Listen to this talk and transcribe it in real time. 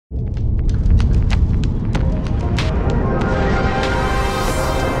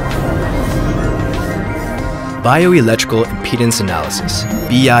Bioelectrical impedance analysis,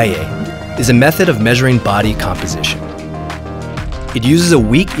 BIA, is a method of measuring body composition. It uses a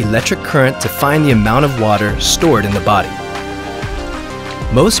weak electric current to find the amount of water stored in the body.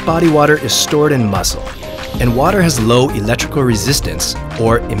 Most body water is stored in muscle, and water has low electrical resistance,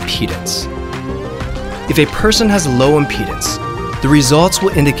 or impedance. If a person has low impedance, the results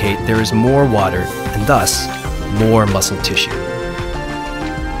will indicate there is more water and thus more muscle tissue.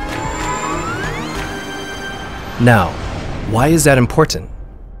 Now, why is that important?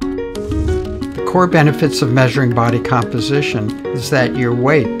 The core benefits of measuring body composition is that your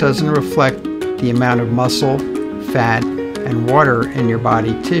weight doesn't reflect the amount of muscle, fat, and water in your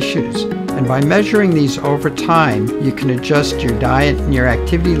body tissues. And by measuring these over time, you can adjust your diet and your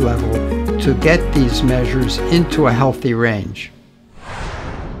activity level to get these measures into a healthy range.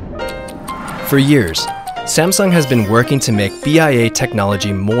 For years, Samsung has been working to make BIA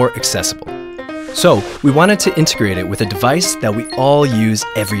technology more accessible. So, we wanted to integrate it with a device that we all use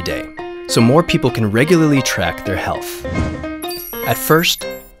every day, so more people can regularly track their health. At first,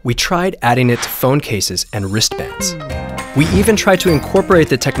 we tried adding it to phone cases and wristbands. We even tried to incorporate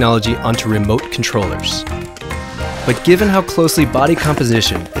the technology onto remote controllers. But given how closely body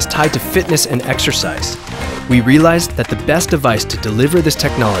composition is tied to fitness and exercise, we realized that the best device to deliver this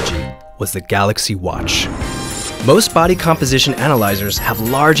technology was the Galaxy Watch. Most body composition analyzers have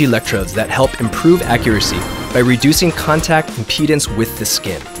large electrodes that help improve accuracy by reducing contact impedance with the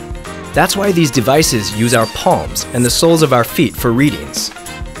skin. That's why these devices use our palms and the soles of our feet for readings.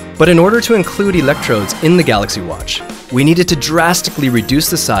 But in order to include electrodes in the Galaxy Watch, we needed to drastically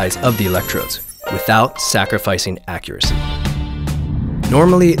reduce the size of the electrodes without sacrificing accuracy.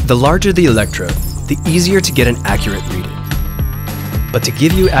 Normally, the larger the electrode, the easier to get an accurate reading. But to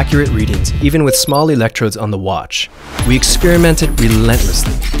give you accurate readings, even with small electrodes on the watch, we experimented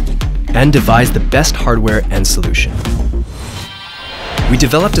relentlessly and devised the best hardware and solution. We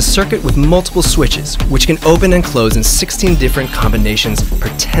developed a circuit with multiple switches, which can open and close in 16 different combinations per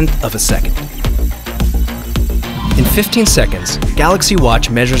tenth of a second. In 15 seconds, Galaxy Watch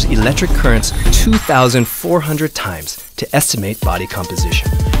measures electric currents 2,400 times to estimate body composition.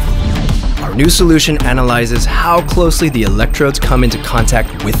 Our new solution analyzes how closely the electrodes come into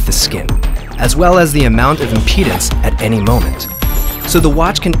contact with the skin, as well as the amount of impedance at any moment. So the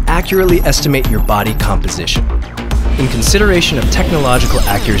watch can accurately estimate your body composition. In consideration of technological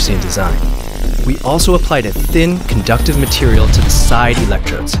accuracy and design, we also applied a thin, conductive material to the side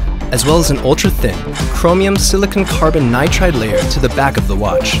electrodes, as well as an ultra-thin chromium silicon carbon nitride layer to the back of the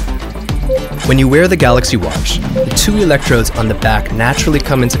watch. When you wear the Galaxy Watch, the two electrodes on the back naturally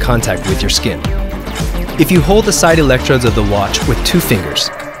come into contact with your skin. If you hold the side electrodes of the watch with 2 fingers,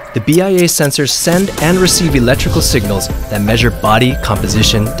 the BIA sensors send and receive electrical signals that measure body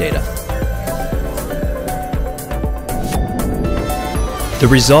composition data. The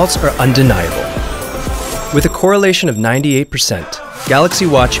results are undeniable. With a correlation of 98%, Galaxy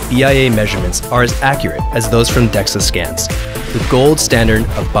Watch BIA measurements are as accurate as those from DEXA scans, the gold standard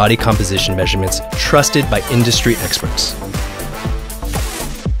of body composition measurements trusted by industry experts.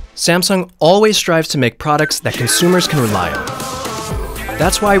 Samsung always strives to make products that consumers can rely on.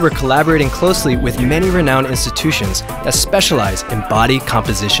 That's why we're collaborating closely with many renowned institutions that specialize in body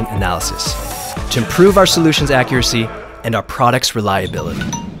composition analysis to improve our solution's accuracy and our product's reliability.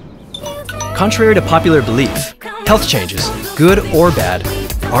 Contrary to popular belief, health changes, good or bad,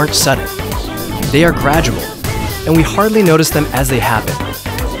 aren't sudden. They are gradual, and we hardly notice them as they happen.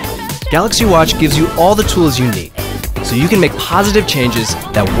 Galaxy Watch gives you all the tools you need, so you can make positive changes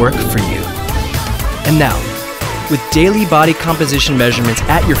that work for you. And now, with daily body composition measurements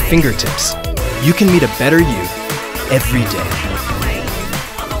at your fingertips, you can meet a better you every day.